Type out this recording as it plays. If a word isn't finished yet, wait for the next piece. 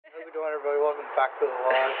back to the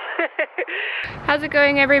vlog. How's it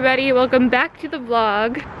going, everybody? Welcome back to the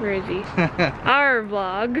vlog. Where is he? Our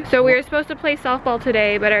vlog. So we were supposed to play softball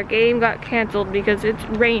today, but our game got canceled because it's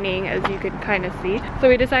raining, as you can kind of see. So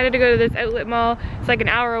we decided to go to this outlet mall. It's like an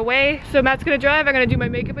hour away. So Matt's gonna drive. I'm gonna do my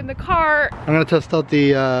makeup in the car. I'm gonna test out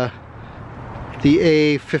the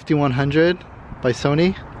A5100 by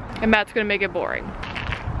Sony. And Matt's gonna make it boring.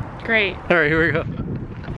 Great. All right, here we go.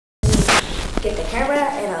 Get the camera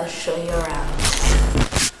and I'll show you around.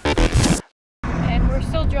 And we're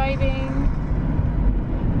still driving.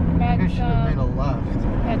 I should have made a left.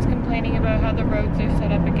 Matt's complaining about how the roads are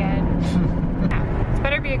set up again. This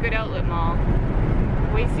better be a good outlet mall.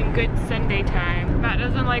 Wasting good Sunday time. Matt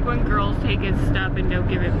doesn't like when girls take his stuff and don't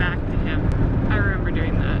give it back to him. I remember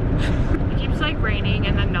doing that. It keeps like raining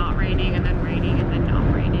and then not raining and then raining and then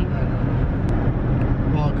not raining.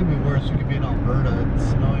 Well, it could be worse. You could be in Alberta. It's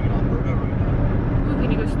snowing in Alberta right now. Ooh,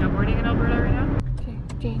 can you go snowboarding in Alberta right now?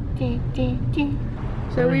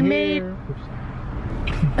 So we made...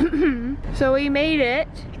 So we made it.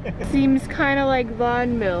 Seems kind of like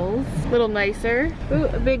Tsawwassen Mills. A little nicer. Ooh,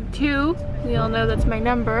 a big 2. We all know that's my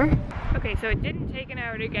number. Okay, so it didn't take an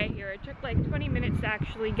hour to get here. It took like 20 minutes to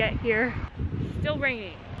actually get here. Still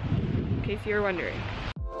raining, in case you were wondering.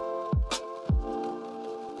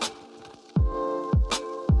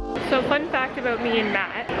 So fun fact about me and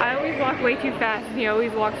Matt, I always walk way too fast and he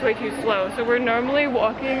always walks way too slow. So we're normally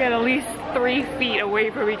walking at least 3 feet away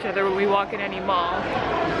from each other when we walk in any mall.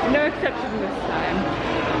 No exception this time,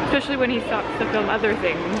 especially when he stops to film other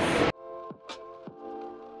things.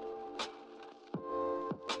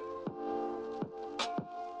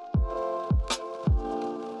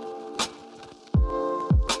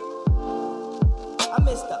 I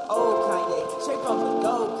miss the old Kanye, straight from the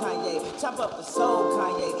gold Kanye, chop up the soul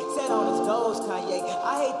Kanye, set on his goals Kanye.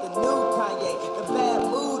 I hate the new Kanye, the bad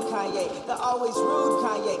mood Kanye, the always rude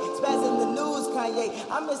Kanye, spaz in the news Kanye.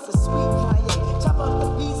 I miss the sweet Kanye, chop up the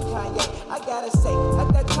beats Kanye. I gotta say,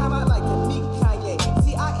 at that time I like to meet Kanye.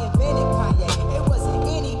 See, I invented Kanye, it wasn't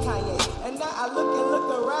any Kanye, and now I look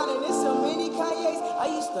around and there's so many Kanyes. I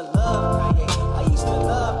used to love Kanye, I used to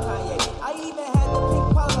love Kanye. I even had the pink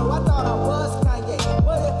polo, I thought I was Kanye.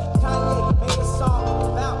 What if Kanye made a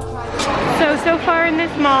song about Kanye? So far in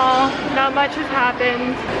this mall, not much has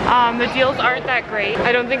happened. The deals aren't that great.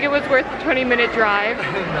 I don't think it was worth the 20-minute drive.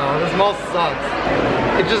 No, this mall sucks.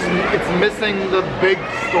 It's missing the big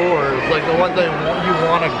stores, like the ones that you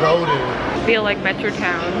want to go to. I feel like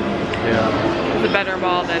Metrotown Yeah. is a better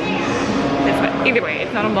mall than this one. Either way,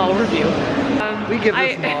 it's not a mall review. We give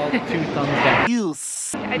this mall 2 thumbs down.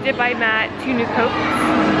 Use. I did buy Matt 2 new coats.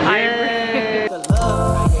 Yay. I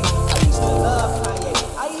used to love Kanye.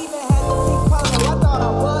 I even had the pink polo, I thought I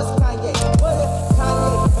was Kanye. What if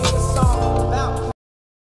Kanye made a song about Kanye?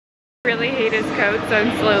 I really hate his coats, so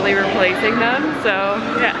I'm slowly replacing them, so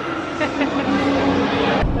yeah.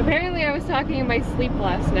 Apparently I was talking in my sleep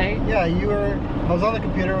last night. Yeah, I was on the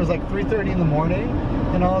computer, it was like 3:30 in the morning,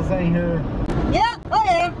 and all of a sudden you hear, yeah, I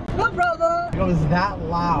am, no problem. It was that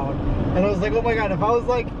loud, and I was like, oh my god, if I was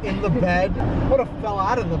like in the bed, I would have fell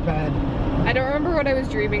out of the bed. I don't remember what I was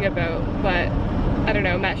dreaming about, but I don't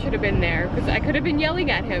know, Matt should have been there, because I could have been yelling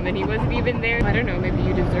at him and he wasn't even there. I don't know, maybe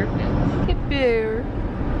you deserved it. Get bear.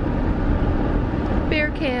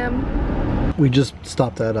 Bear cam. We just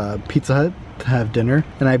stopped at Pizza Hut to have dinner,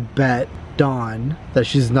 and I bet Dawn that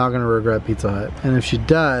she's not gonna regret Pizza Hut, and if she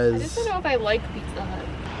does, I just don't know if I like Pizza Hut.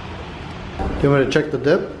 you want to check the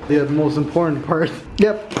dip? The most important part.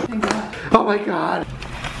 Yep. Oh my god. Oh my god.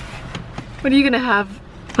 What are you gonna have?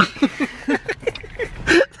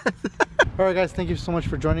 Alright guys, thank you so much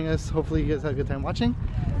for joining us. Hopefully you guys had a good time watching.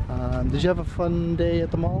 Did you have a fun day at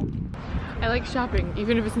the mall? I like shopping,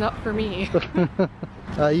 even if it's not for me.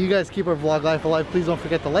 You guys keep our vlog life alive. Please don't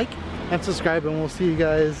forget to like and subscribe, and we'll see you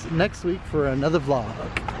guys next week for another vlog.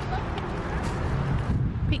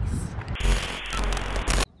 Peace.